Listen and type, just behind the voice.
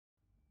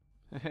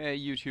Hey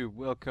YouTube,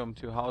 welcome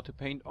to How to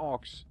Paint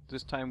Orcs.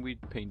 This time we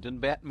paint in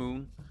Bad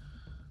Moon.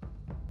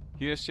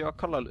 Here's your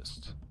color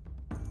list.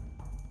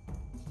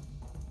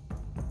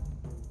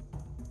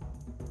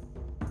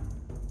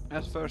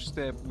 As first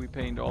step we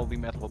paint all the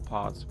metal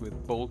parts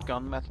with bolt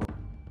gun metal.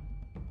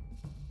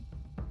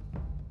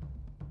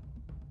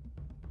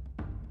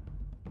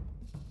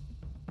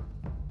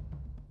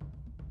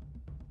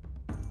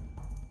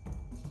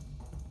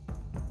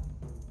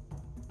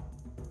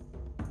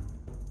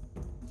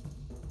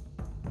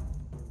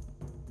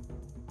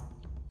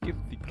 Give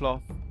the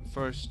cloth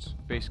first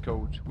base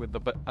coat with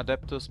the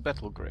Adeptus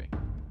Battle Grey.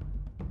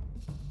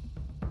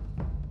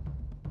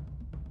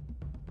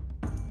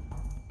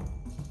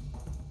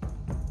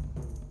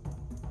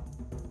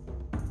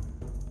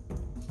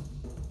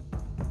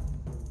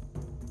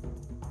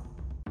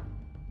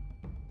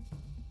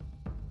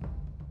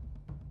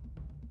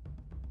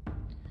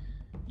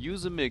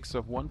 Use a mix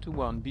of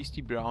 1:1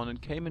 Beastie Brown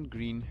and Cayman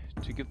Green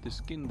to give the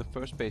skin the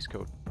first base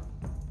coat.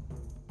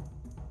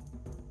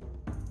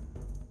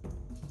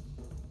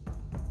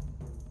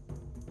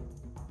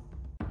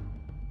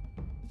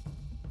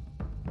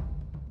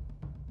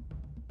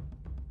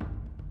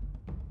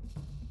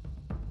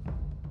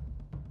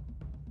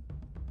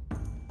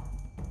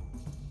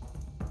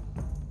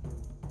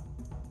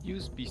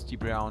 Use Beastie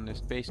Brown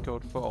as base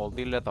coat for all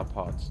the leather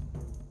parts.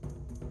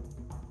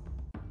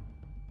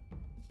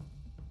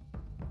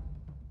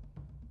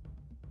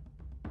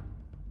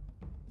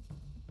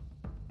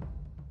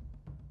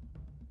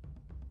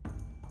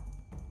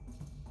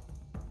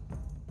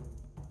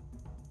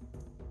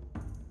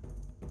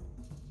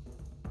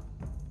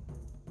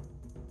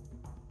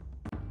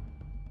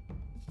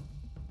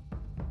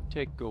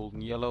 Take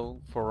golden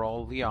yellow for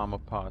all the armor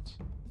parts.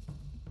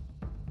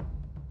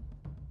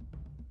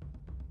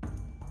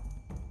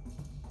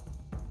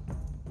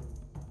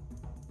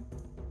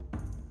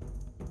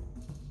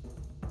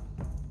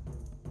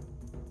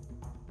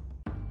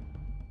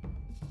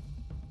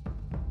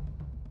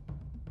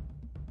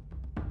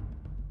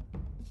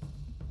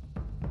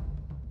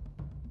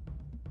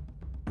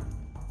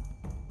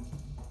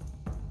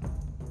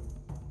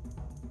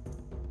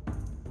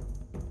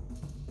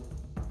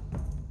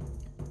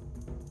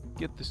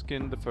 Get the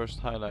skin the first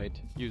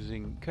highlight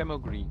using camo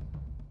green.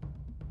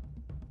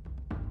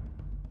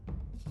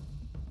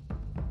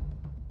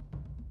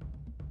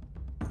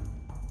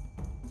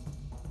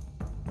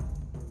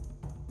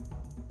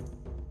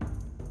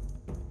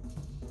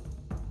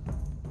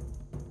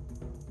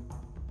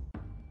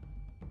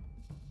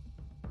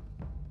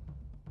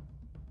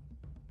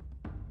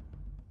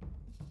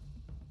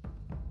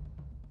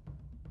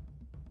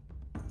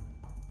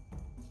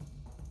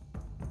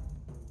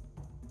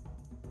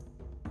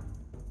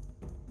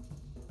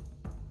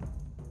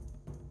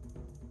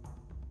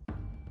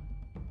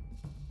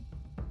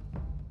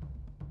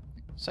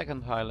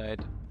 Second highlight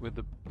with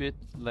a bit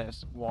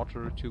less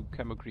water to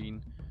camo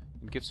green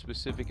and give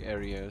specific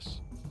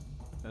areas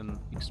an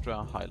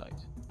extra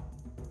highlight.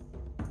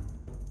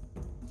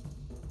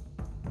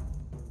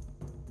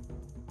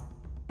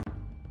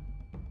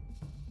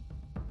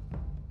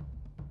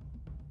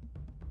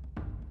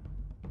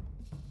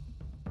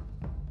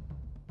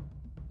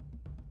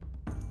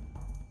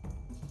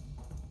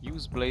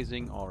 Use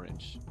blazing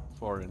orange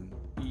for an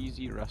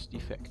easy rust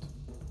effect.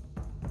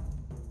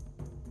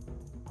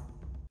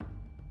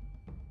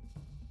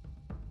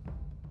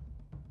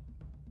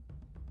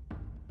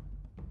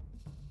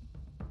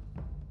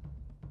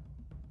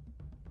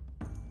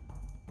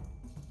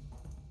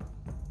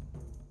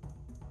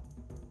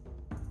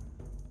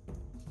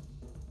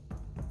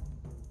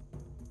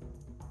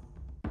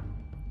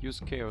 Use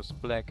Chaos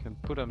Black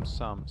and put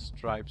some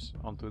stripes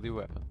onto the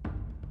weapon.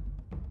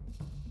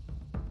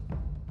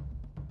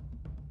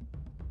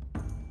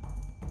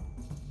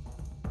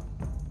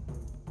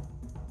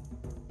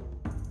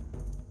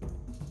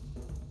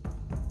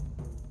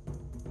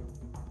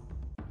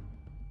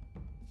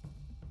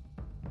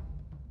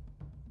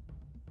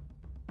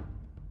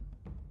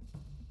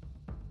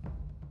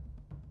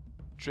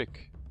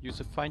 Trick: use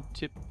a fine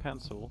tip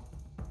pencil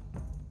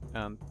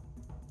and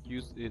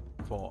use it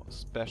for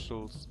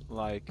specials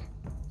like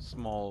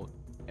small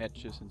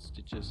edges and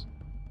stitches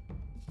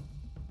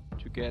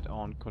to get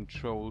on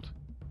controlled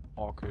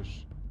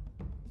orcish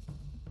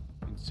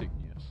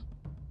insignias.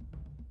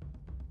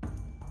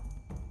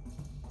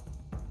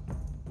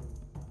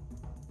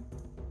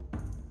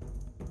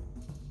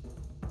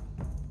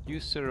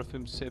 Use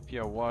Seraphim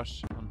Sepia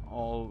Wash on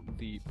all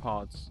the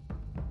parts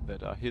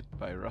that are hit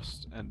by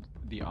rust and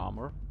the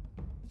armor.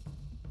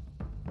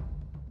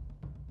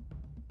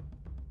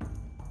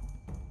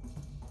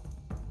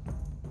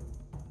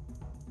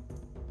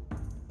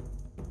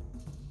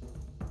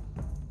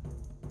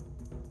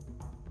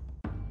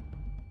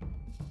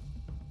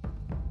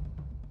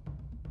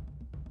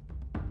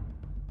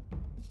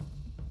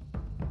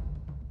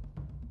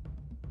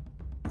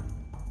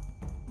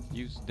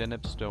 Use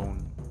Deneb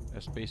Stone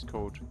as base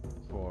coat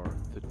for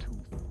the tooth.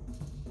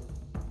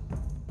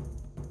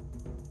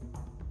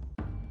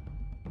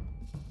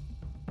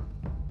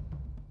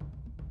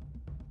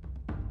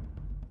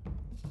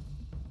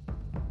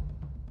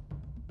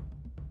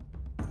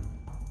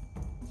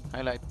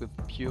 Highlight with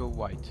pure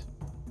white.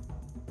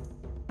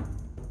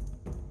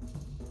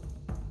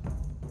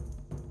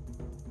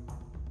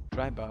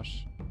 Dry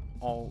brush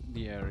all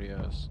the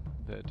areas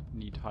that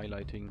need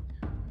highlighting,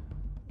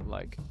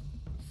 like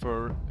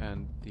fur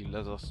and the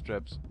leather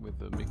straps with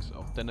a mix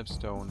of deneb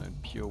stone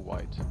and pure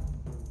white.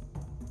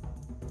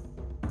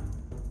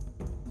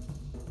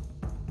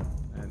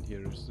 And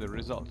here is the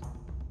result.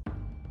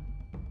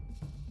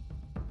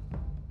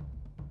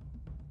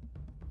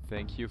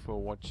 Thank you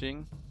for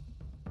watching,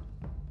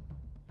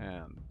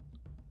 and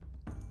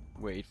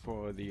wait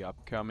for the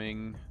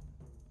upcoming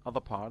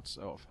other parts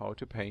of how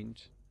to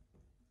paint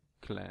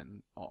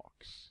Clan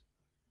orcs.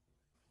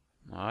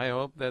 I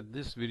hope that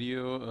this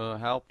video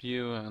helped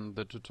you, and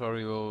the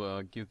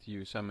tutorial gives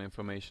you some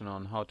information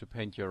on how to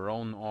paint your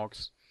own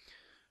orcs.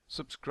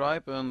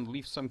 Subscribe and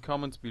leave some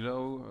comments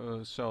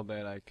below so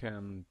that I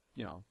can,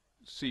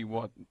 see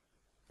what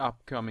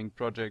upcoming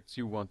projects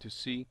you want to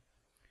see.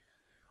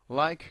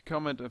 Like,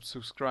 comment and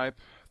subscribe.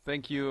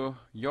 Thank you,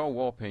 your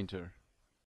Warpainter.